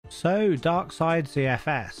So, Darkside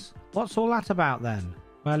ZFS. What's all that about then?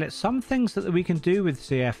 Well, it's some things that we can do with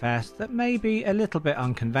ZFS that may be a little bit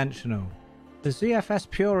unconventional. The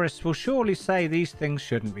ZFS purists will surely say these things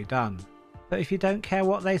shouldn't be done. But if you don't care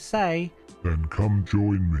what they say, then come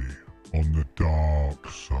join me on the dark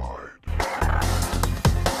side.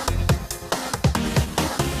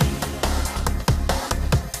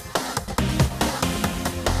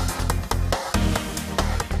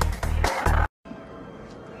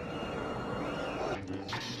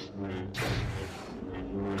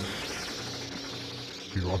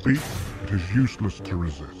 You are beaten. It is useless to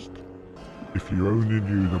resist. If you only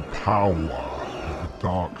knew the power of the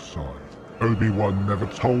dark side. Obi-Wan never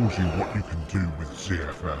told you what you can do with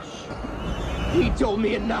ZFS. He told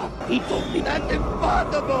me enough. He told me that's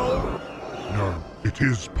impossible. No, it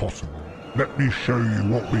is possible. Let me show you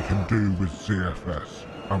what we can do with ZFS,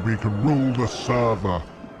 and we can rule the server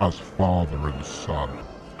as father and son.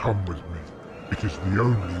 Come with me. It is the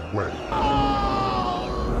only way.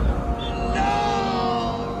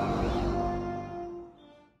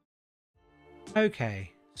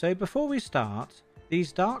 Okay, so before we start,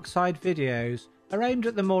 these Darkside videos are aimed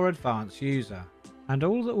at the more advanced user, and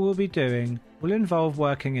all that we'll be doing will involve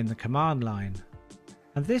working in the command line.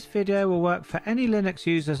 And this video will work for any Linux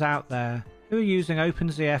users out there who are using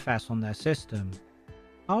OpenZFS on their system.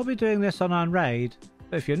 I'll be doing this on Unraid,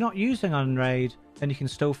 but if you're not using Unraid, then you can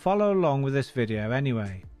still follow along with this video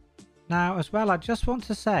anyway. Now as well, I just want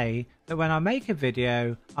to say that when I make a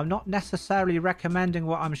video, I'm not necessarily recommending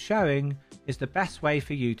what I'm showing is the best way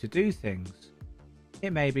for you to do things.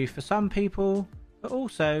 It may be for some people, but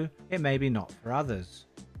also it may be not for others.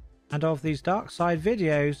 And of these Darkside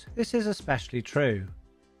videos, this is especially true.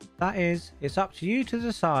 That is, it's up to you to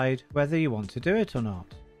decide whether you want to do it or not.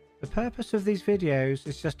 The purpose of these videos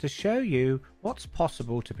is just to show you what's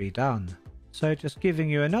possible to be done. So just giving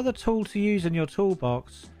you another tool to use in your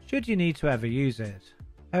toolbox, should you need to ever use it.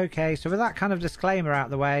 Okay, so with that kind of disclaimer out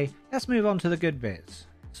the way, let's move on to the good bits.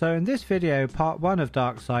 So in this video, part 1 of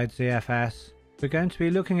Darkside ZFS, we're going to be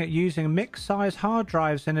looking at using mixed size hard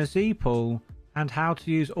drives in a Z pool and how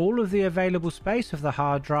to use all of the available space of the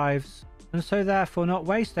hard drives and so therefore not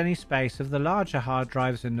waste any space of the larger hard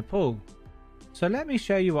drives in the pool. So let me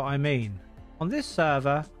show you what I mean. On this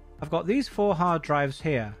server, I've got these 4 hard drives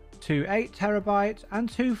here, 2 8TB and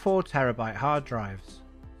 2 4TB hard drives.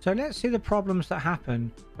 So let's see the problems that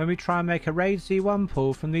happen when we try and make a RAID Z1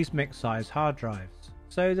 pool from these mixed size hard drives.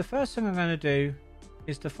 So the first thing I'm going to do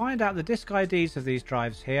is to find out the disk IDs of these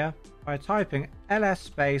drives here by typing ls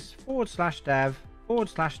space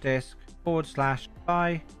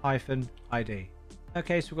 /dev/disk/by-id.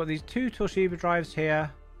 Okay, so we've got these 2 Toshiba drives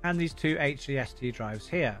here and these 2 HDST drives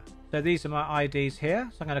here. So these are my IDs here,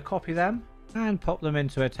 so I'm going to copy them and pop them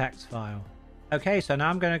into a text file. Okay, so now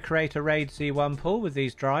I'm going to create a RAID Z1 pool with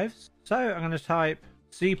these drives. So I'm going to type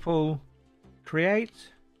zpool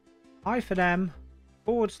create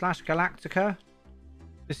 -m/Galactica.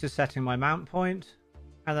 This is setting my mount point,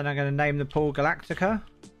 and then I'm going to name the pool Galactica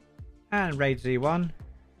and RAID Z1, and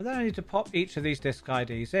then I need to pop each of these disk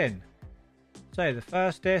IDs in. So the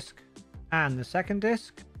first disk and the second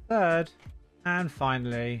disk, third, and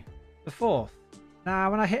finally the fourth. Now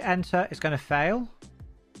when I hit enter, it's going to fail,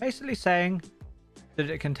 basically saying that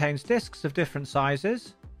it contains disks of different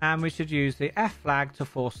sizes and we should use the F flag to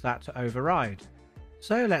force that to override.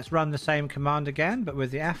 So let's run the same command again but with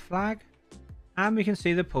the F flag, and we can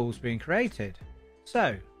see the pools being created.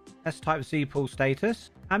 So let's type zpool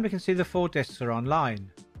status and we can see the 4 disks are online.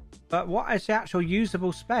 But what is the actual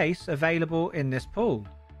usable space available in this pool?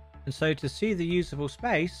 And so to see the usable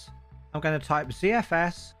space, I'm going to type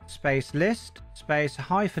ZFS space list space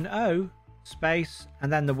 -o space and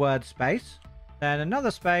then the word space, then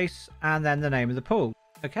another space and then the name of the pool.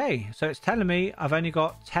 Okay, so it's telling me I've only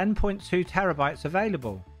got 10.2 terabytes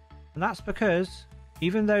available, and that's because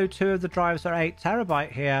even though 2 of the drives are 8TB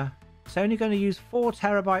here, it's only going to use 4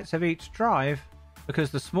 terabytes of each drive because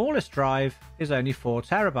the smallest drive is only 4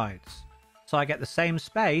 terabytes. So I get the same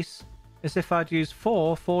space as if I'd use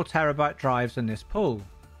 4 4TB drives in this pool.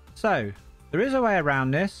 So there is a way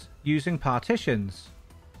around this using partitions.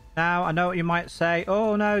 Now I know what you might say,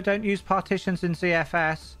 oh no, don't use partitions in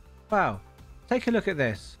ZFS. Well, take a look at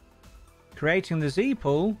this. Creating the Z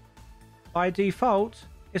pool, by default,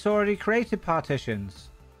 it's already created partitions.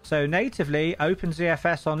 So natively,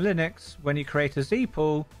 OpenZFS on Linux, when you create a Z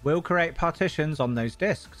pool, will create partitions on those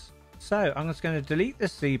disks. So I'm just going to delete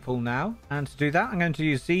this Z pool now, and to do that I'm going to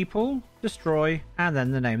use Z pool, destroy, and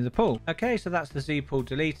then the name of the pool. Okay, so that's the Z pool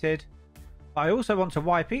deleted. But I also want to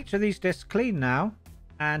wipe each of these disks clean now,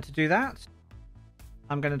 and to do that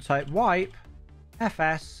I'm going to type wipe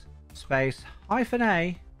fs space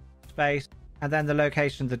 -a space and then the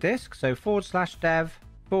location of the disk, so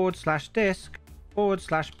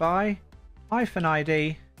 /dev/disk/by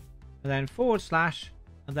 -id and then /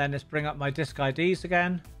 and then let's bring up my disk IDs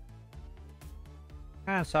again.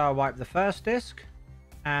 And so I'll wipe the first disk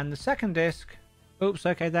and the second disk. Oops,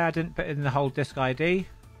 okay, there I didn't put in the whole disk ID.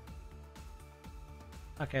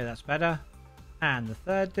 Okay, that's better. And the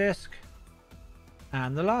third disk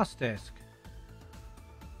and the last disk.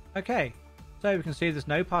 Okay, so we can see there's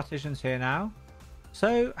no partitions here now.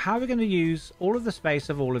 So how are we going to use all of the space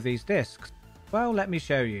of all of these disks? Well, let me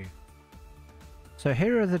show you. So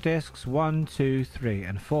here are the disks 1, 2, 3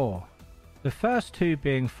 and 4. The first two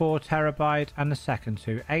being 4 terabyte and the second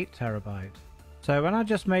two 8 terabyte. So when I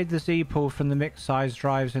just made the Z pool from the mixed size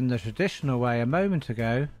drives in the traditional way a moment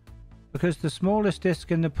ago, because the smallest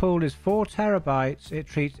disk in the pool is 4 terabytes, it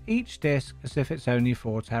treats each disk as if it's only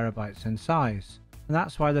 4 terabytes in size. And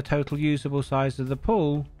that's why the total usable size of the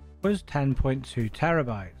pool was 10.2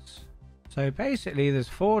 terabytes. So basically there's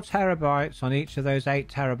 4 terabytes on each of those 8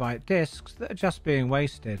 terabyte disks that are just being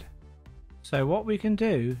wasted. So what we can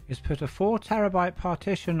do is put a 4 terabyte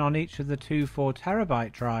partition on each of the two 4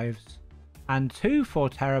 terabyte drives and two 4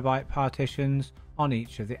 terabyte partitions on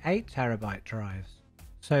each of the 8 terabyte drives.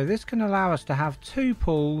 So this can allow us to have two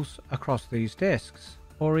pools across these disks,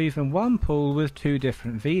 or even one pool with two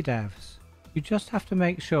different VDEVs. You just have to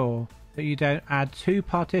make sure that you don't add two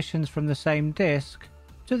partitions from the same disk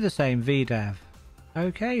to the same VDEV.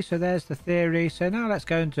 Okay, so there's the theory, so now let's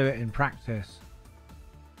go and do it in practice.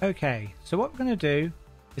 Okay, so what we're going to do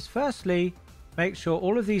is firstly make sure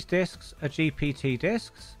all of these disks are GPT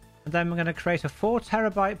disks, and then we're going to create a 4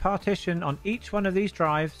 terabyte partition on each one of these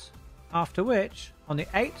drives, after which on the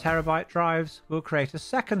 8 terabyte drives we'll create a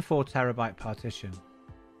second 4 terabyte partition.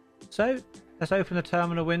 So let's open the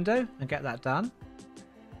terminal window and get that done.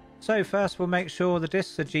 So first we'll make sure the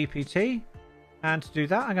disks are GPT, and to do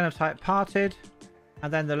that I'm going to type parted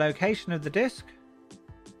and then the location of the disk.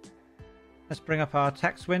 Let's bring up our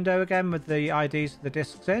text window again with the IDs of the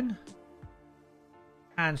disks in.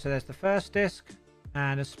 And so there's the first disk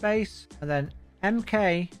and a space and then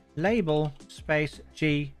MK label space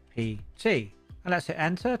GPT. And let's hit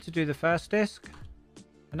enter to do the first disk.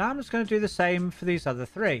 And now I'm just going to do the same for these other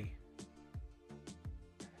three.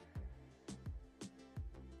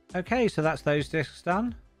 Okay, so that's those disks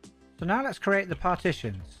done. So now let's create the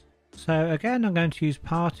partitions. So again, I'm going to use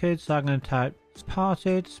parted, so I'm going to type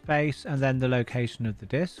parted space and then the location of the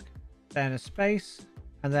disk, then a space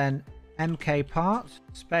and then MK part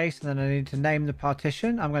space, and then I need to name the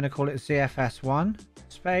partition. I'm going to call it ZFS1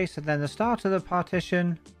 space and then the start of the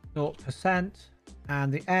partition 0%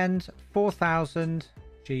 and the end 4000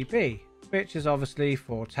 GB, which is obviously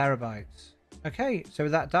 4 terabytes. Okay, so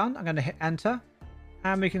with that done, I'm going to hit enter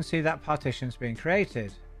and we can see that partition's being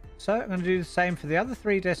created. So I'm going to do the same for the other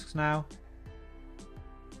three disks now.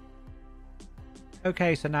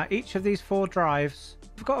 Okay, so now each of these 4 drives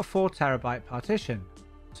have got a 4 terabyte partition.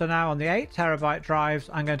 So now on the 8 terabyte drives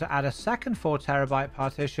I'm going to add a second 4 terabyte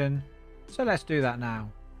partition. So let's do that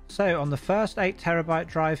now. So on the first 8 terabyte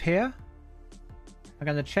drive here, I'm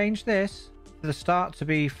going to change this to the start to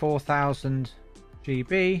be 4000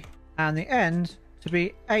 GB and the end to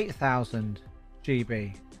be 8000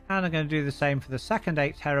 GB. And I'm going to do the same for the second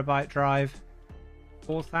 8 terabyte drive,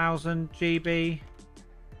 4000 GB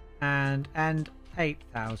and end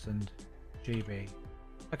 8000 GB.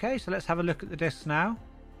 Okay, so let's have a look at the disks now.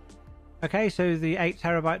 Okay, so the 8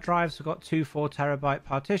 terabyte drives have got two 4 terabyte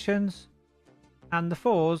partitions and the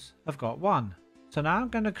 4s have got one. So now I'm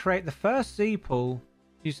going to create the first Z pool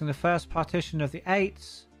using the first partition of the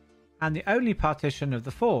 8s and the only partition of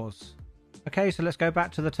the 4s. Okay, so let's go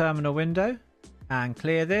back to the terminal window and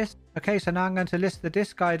clear this. Okay, so now I'm going to list the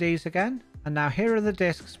disk IDs again, and now here are the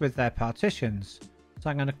disks with their partitions. So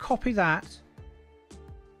I'm going to copy that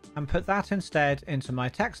and put that instead into my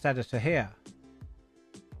text editor here.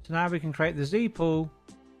 So now we can create the Z pool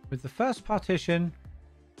with the first partition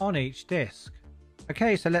on each disk.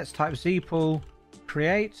 Okay, so let's type Z pool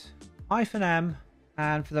create -m,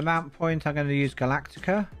 and for the mount point I'm going to use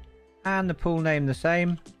Galactica and the pool name the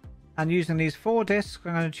same. And using these 4 disks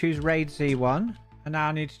I'm going to choose RAID Z1, and now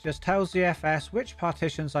I need to just tell ZFS which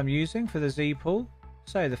partitions I'm using for the Z pool.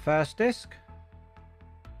 So the first disk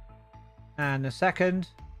and the second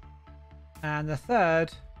and the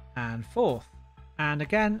third and fourth, and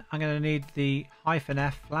again I'm going to need the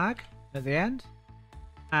 -F flag at the end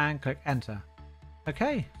and click enter.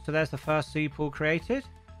 Okay, so there's the first Z pool created.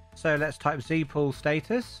 So let's type Z pool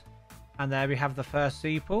status, and there we have the first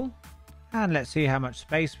Z pool. And let's see how much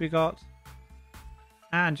space we got.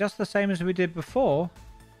 And just the same as we did before,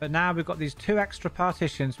 But now we've got these 2 extra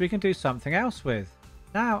partitions we can do something else with.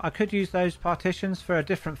 Now I could use those partitions for a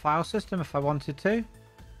different file system if I wanted to.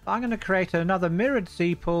 But I'm going to create another mirrored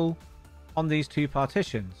Z pool on these 2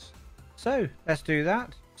 partitions. So let's do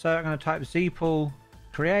that. So I'm going to type Z pool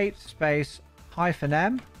create space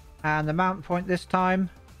 -m, and the mount point this time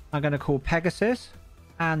I'm going to call Pegasus,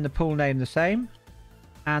 and the pool name the same.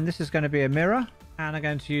 And this is going to be a mirror, and I'm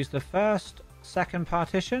going to use the first second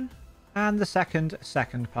partition and the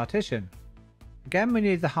second partition. Again, we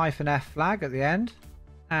need the -f flag at the end,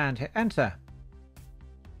 and hit enter.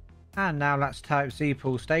 And now let's type Z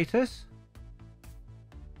pool status,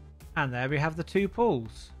 and there we have the 2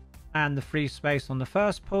 pools, and the free space on the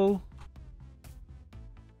first pool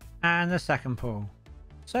and the second pool.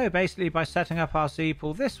 So basically, by setting up our Z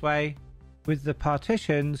pool this way with the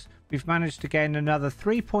partitions, we've managed to gain another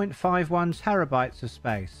 3.51 terabytes of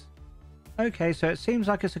space. Okay, so it seems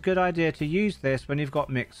like it's a good idea to use this when you've got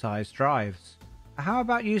mixed size drives. How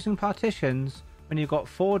about using partitions when you've got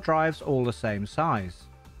 4 drives all the same size?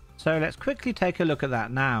 So let's quickly take a look at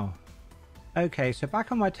that now. Okay, so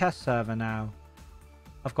back on my test server now.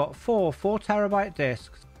 I've got 4 4TB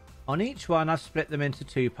disks. On each one I've split them into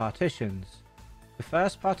 2 partitions. The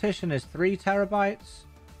first partition is 3 terabytes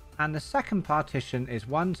and the second partition is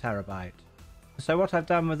 1 terabyte. So what I've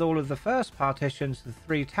done with all of the first partitions, the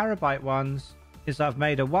 3 terabyte ones, is I've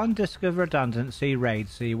made a 1 disk of redundancy RAID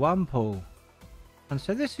C1 pool. And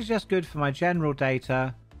so this is just good for my general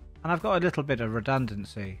data, and I've got a little bit of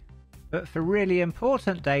redundancy. But for really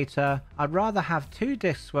important data, I'd rather have 2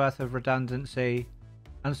 disks worth of redundancy,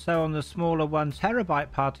 and so on the smaller 1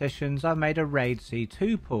 terabyte partitions I've made a RAID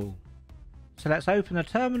C2 pool. So let's open the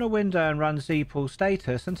terminal window and run Z pool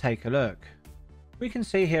status and take a look. We can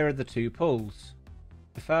see here are the 2 pools.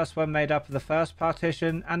 The first one made up of the first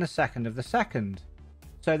partition and the second of the second.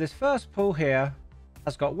 So this first pool here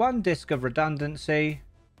has got 1 disk of redundancy,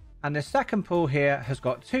 and this second pool here has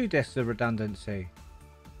got 2 disks of redundancy.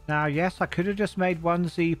 Now yes, I could have just made 1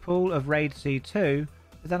 Z pool of RAID C2,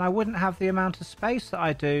 but then I wouldn't have the amount of space that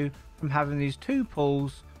I do from having these 2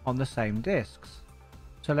 pools on the same disks.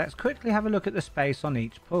 So let's quickly have a look at the space on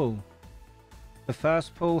each pool. The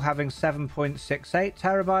first pool having 7.68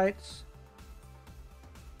 terabytes,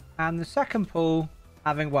 and the second pool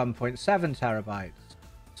having 1.7 terabytes.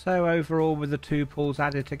 So overall, with the 2 pools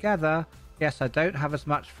added together, yes, I don't have as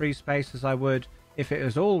much free space as I would if it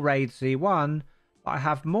was all RAID Z1, but I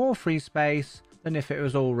have more free space than if it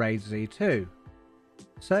was all RAID Z2.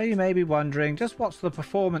 So you may be wondering, just what's the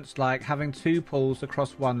performance like having 2 pools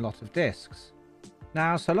across 1 lot of disks?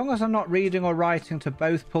 Now, so long as I'm not reading or writing to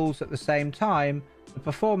both pools at the same time, the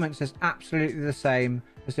performance is absolutely the same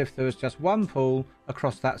as if there was just 1 pool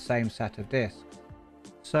across that same set of disks.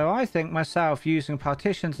 So I think myself using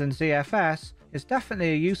partitions in ZFS is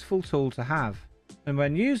definitely a useful tool to have. And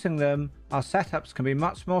when using them, our setups can be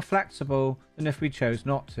much more flexible than if we chose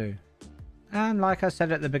not to. And like I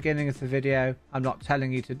said at the beginning of the video, I'm not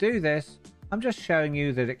telling you to do this, I'm just showing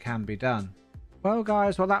you that it can be done. Well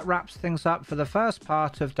guys, that wraps things up for the first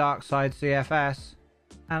part of Darkside ZFS,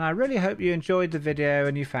 and I really hope you enjoyed the video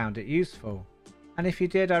and you found it useful. And if you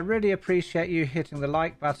did, I really appreciate you hitting the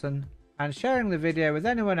like button and sharing the video with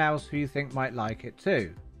anyone else who you think might like it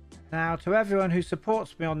too. Now, to everyone who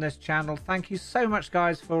supports me on this channel, thank you so much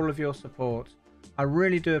guys for all of your support. I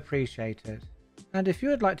really do appreciate it. And if you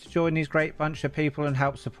would like to join these great bunch of people and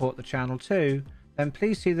help support the channel too, then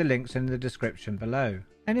please see the links in the description below.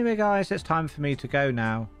 Anyway guys, it's time for me to go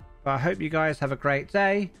now, but I hope you guys have a great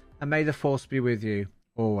day, and may the force be with you,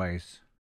 always.